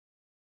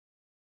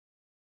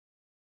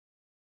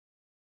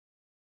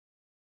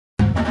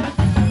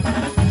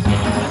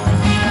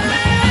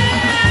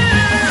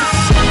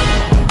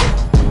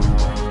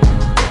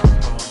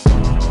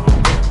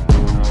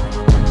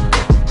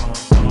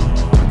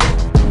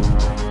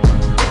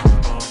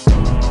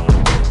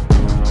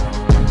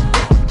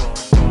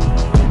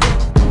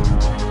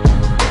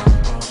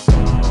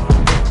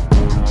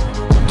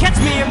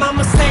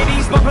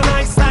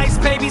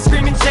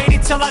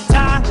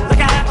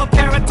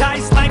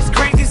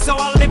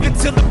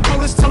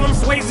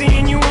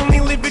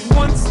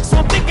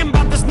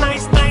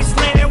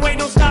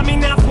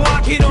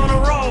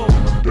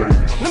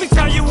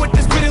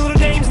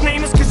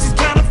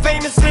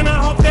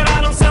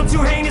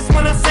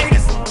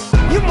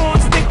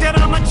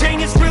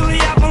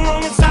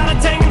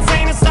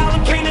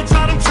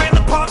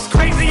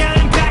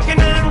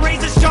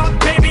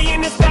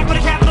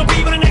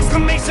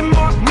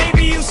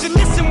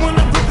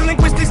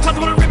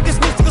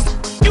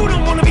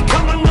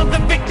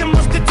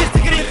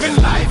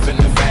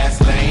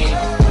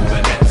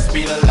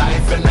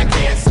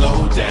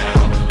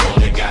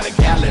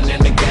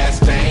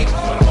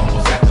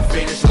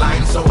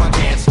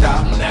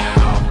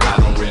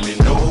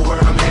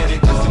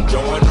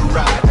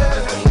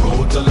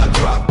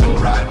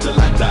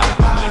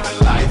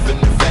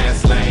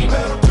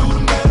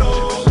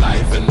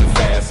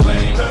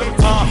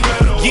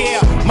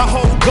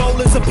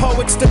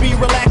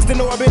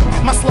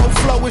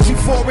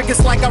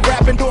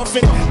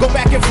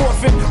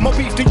More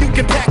beef than you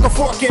can pack or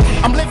fork in.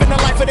 I'm living the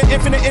life of the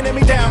infinite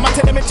enemy down. My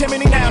tenement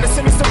chimney now, the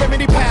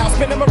semi-serenity pal.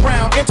 Spin them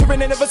around,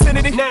 entering in the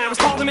vicinity. Now it's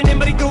called him an in,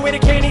 but he threw away the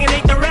candy and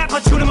ate the rap. I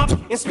shoot him up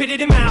and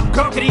spitted him out.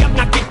 Gurkity up,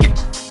 not get.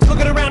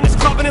 Looking around this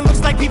club and it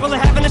looks like people are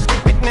having a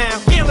spit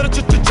now. Yeah, little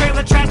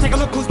trailer trash, take a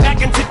look who's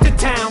back into the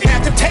town.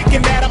 After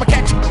taking that, I'ma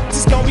catch you.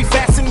 This gon' be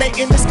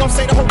fascinating. This gon'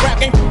 say the whole rap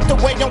game the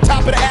way on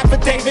top of the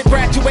affidavit.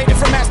 Graduated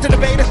from master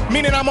debater,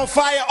 meaning I'm on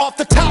fire off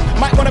the top.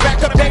 Might wanna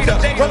back up data.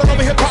 Rolling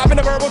over hip-hop in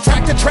a verbal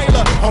tractor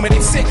trailer. Homie,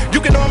 they sick. You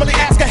can normally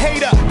ask a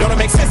hater. Don't it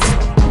make sense?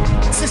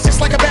 It's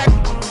just like a bag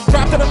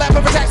dropped in the lap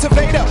of a tax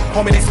evader.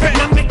 Homie, they spit.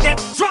 Now make that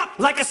drop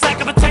like a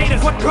sack of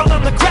potatoes. What girl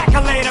on the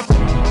cracker later?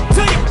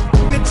 Tell you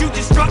that you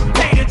just struck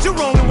paid it. You're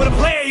rolling with a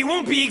player. You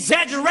won't be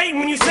exaggerating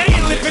when you say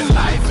it. Living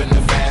life in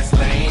the fast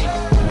lane,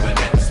 but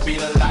at the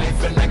speed of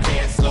life and I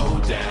can't slow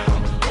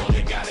down.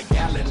 Only got a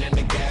gallon in the